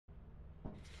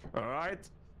Alright.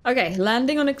 Okay,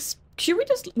 landing on should we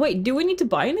just wait, do we need to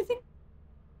buy anything?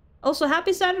 Also,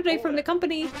 happy Saturday from the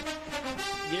company.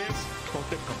 Yes. For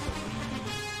the company.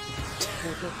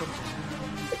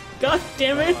 God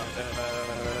damn it.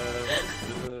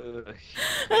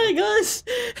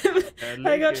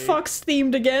 I got Fox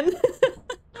themed again.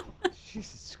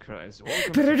 Jesus Christ.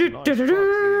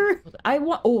 I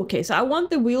want okay, so I want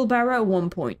the wheelbarrow at 1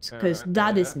 point, because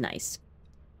that is nice.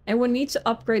 And we need to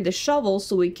upgrade the shovel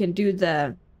so we can do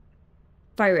the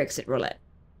fire exit roulette.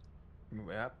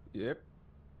 Yep.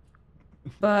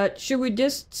 But should we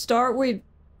just start with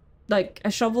like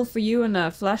a shovel for you and a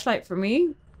flashlight for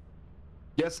me?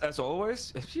 Yes, as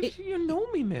always. You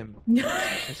know me, ma'am.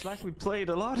 It's like we played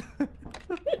a lot.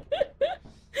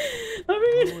 I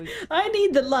mean, I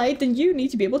need the light and you need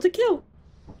to be able to kill.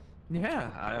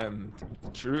 Yeah,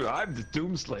 true. I'm the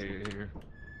Doomslayer here.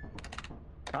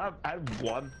 I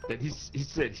won. Then he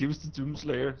said he was the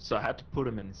Doomslayer, so I had to put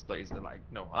him in his place. They're like,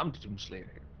 no, I'm the Doomslayer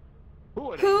here.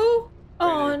 Who?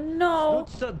 Oh no.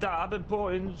 Skutsa dabben på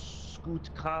en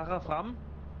skotkärra fram.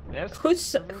 Yes.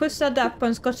 Skjutsa där på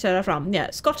en skottkärra fram. Yeah,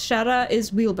 skottkärra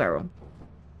is wheelbarrow.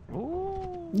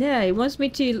 Ooh. Yeah, he wants me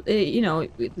to, you know,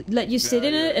 let you sit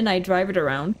in it and I drive it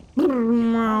around.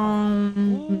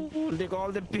 Ooh, look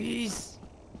all the bees.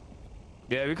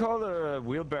 Yeah, we call a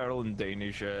wheelbarrow in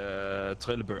Danish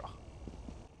trillebør.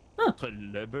 Huh.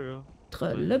 Trillebør.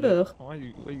 Trillebør.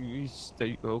 You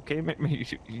stay okay, maybe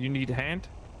you need a hand?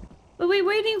 But we're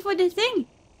waiting for the thing.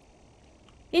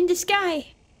 In the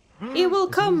sky. It will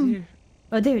come.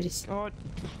 Oh, there it is. God.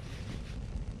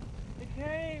 It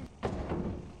came.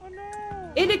 Oh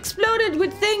no. It exploded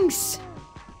with things.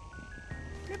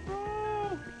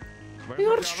 We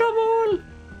got trouble.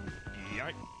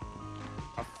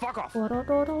 Fuck off.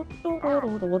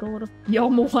 Ja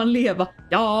må han leva.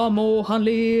 Ja må han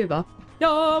leva.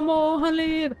 Ja må han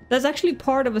leva. That's actually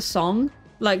part of a song.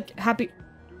 Like happy.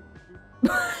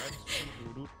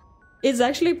 It's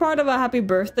actually part of a happy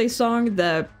birthday song.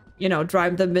 The, you know,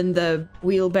 drive them in the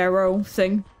wheelbarrow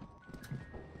thing.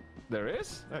 There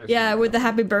is? Yeah, with the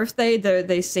happy birthday,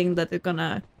 they sing that they're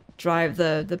gonna drive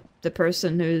the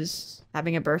person who's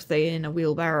having a birthday in a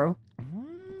wheelbarrow.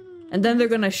 And then they're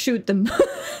gonna shoot them.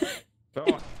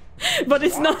 Oh. But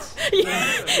it's not.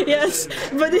 Yes,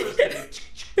 but it.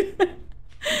 You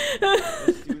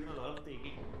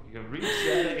can reach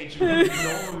that age where you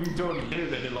normally don't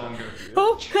live any longer.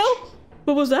 Oh, help!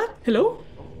 What was that? Hello?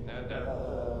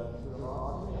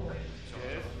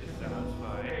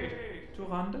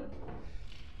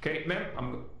 Okay, ma'am,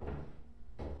 I'm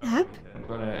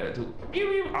gonna do.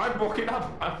 I'm walking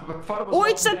up. Oh,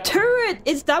 it's a turret!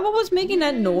 Is that what was making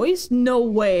that noise? No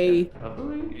way. I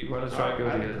believe you wanna try to go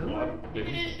the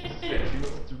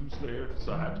Doomslayer,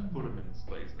 so I had to put him in his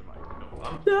place.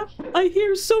 I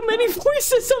hear so many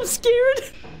voices, I'm scared!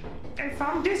 I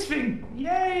found this thing!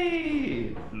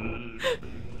 Yay! I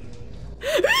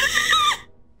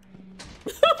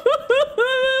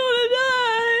wanna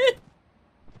die!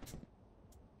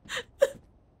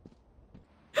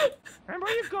 Where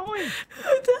are you going?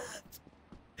 Dad!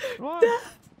 What?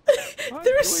 Dad!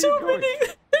 There are so many!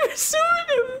 There are so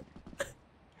many!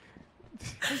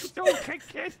 Don't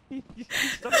get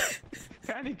Stop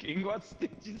panicking. What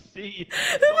did you see?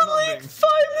 There were like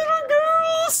 5 little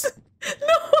girls!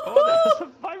 No! Oh,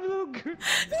 there's 5 little girls!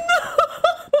 No!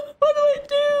 What do I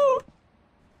do?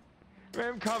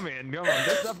 Ma'am, come in. Come on.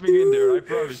 There's nothing in there. I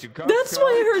promise you. That's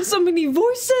why I heard so many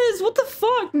voices! What the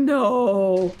fuck?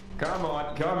 No! Come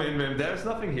on. Come in, ma'am. There's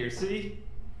nothing here. See?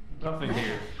 Nothing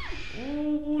here.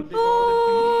 Ooh,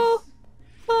 Oh!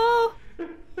 Oh!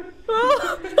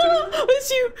 Oh! It's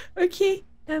you! Okay,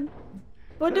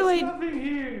 what do I... Nothing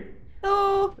here.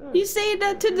 Oh, you say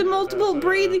that to the multiple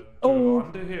breathing... Oh.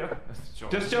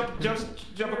 Just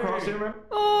jump across here, man.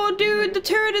 Oh, dude, the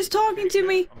turret is talking to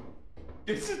me.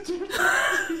 It's a turret.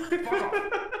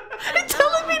 It's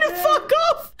telling me to fuck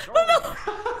off! Oh no!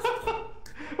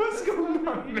 What's going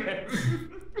on, man?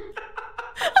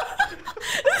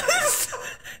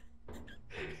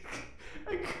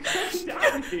 Get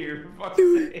down here, for fuck's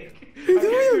sake. I can't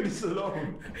do this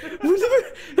alone.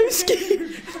 I'm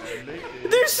scared.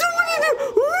 There's so many there.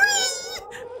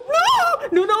 No!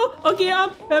 No, no. Okay, I'm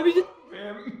just...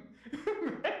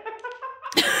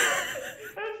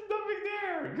 There's nothing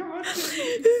there. Come on.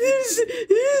 There's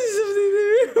something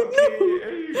there. No.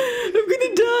 I'm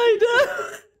gonna die now.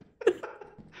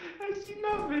 I see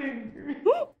nothing.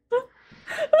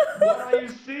 What are you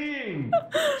seeing?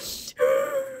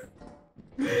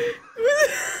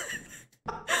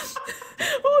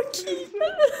 Okay.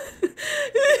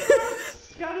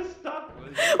 Gotta stop.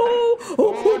 Oh,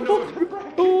 no.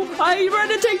 oh, I I ran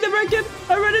to take the Bracken.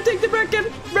 I ran to take the Bracken.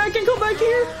 Bracken, come back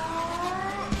here.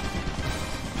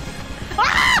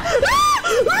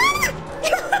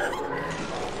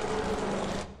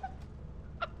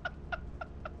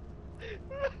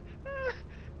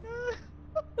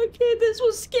 Okay, this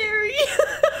was scary.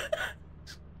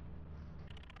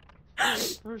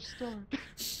 First start.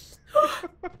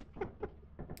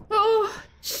 Oh,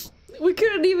 we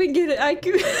couldn't even get it. I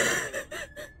could.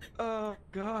 Oh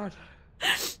God.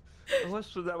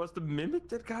 Unless that was the mimic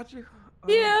that got you.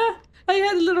 Yeah, I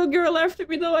had a little girl after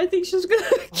me though. I think she's gonna.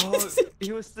 Oh,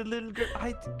 it was the little girl.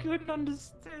 I couldn't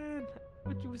understand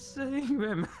what you were saying,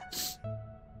 man.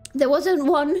 There wasn't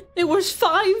one. It was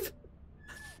 5.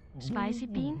 Spicy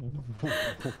bean?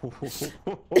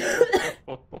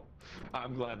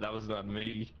 I'm glad that was not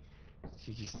me.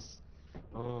 Jeez.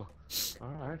 Oh,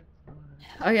 alright.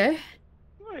 Okay.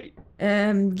 Wait.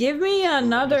 Give me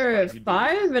another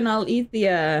 5 and I'll eat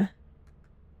the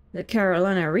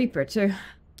Carolina Reaper too.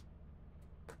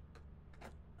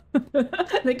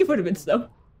 Thank you for the bits though.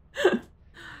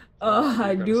 Oh,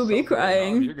 I do be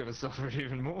crying. You're gonna suffer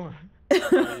even more.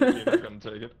 You're not gonna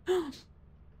take it.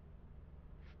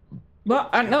 But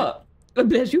I know.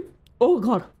 Bless you. Oh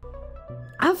God.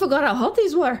 I forgot how hot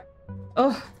these were.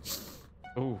 Oh.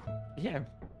 Oh, yeah.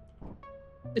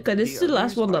 Okay, this is the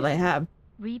last one that I have.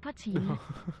 Reaper tea.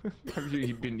 Have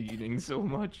you been eating so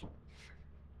much?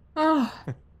 Oh.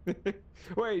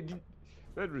 Wait,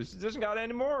 Bedros, you doesn't got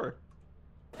any more.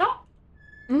 No.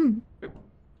 Mm.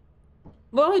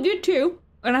 Well, I did 2,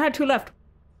 and I had 2 left.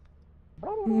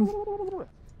 Mm.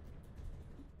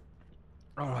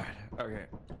 Alright, okay.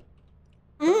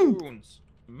 Mm. Boons.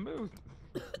 Move.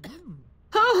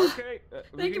 Oh, Okay.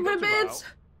 thank you for the bits.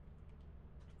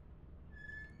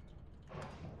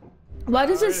 Why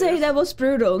does it say that was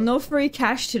brutal? No free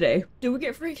cash today. Do we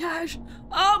get free cash?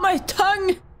 Oh, my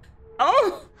tongue!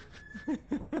 Oh!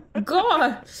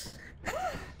 God!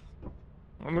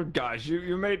 Oh my gosh,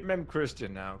 you made Mem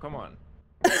Christian now. Come on.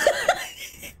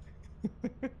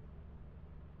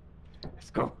 Let's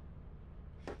go.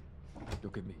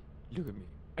 Look at me. Look at me.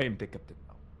 I am the captain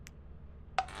now.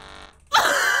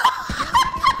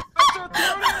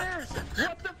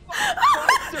 What the fuck?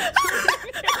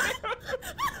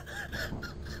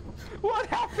 What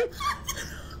happened?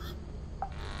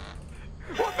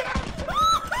 What happened?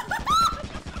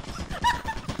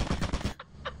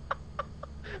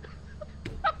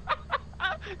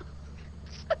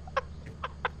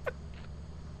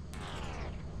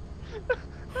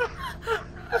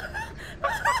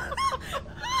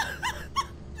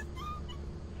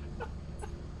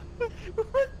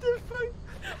 What the fuck?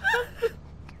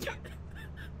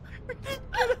 We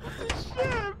didn't get off the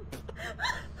ship!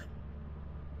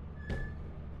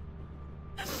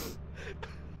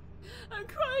 I'm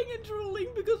crying and drooling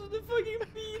because of the fucking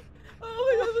feet. Oh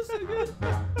my God, that was so good.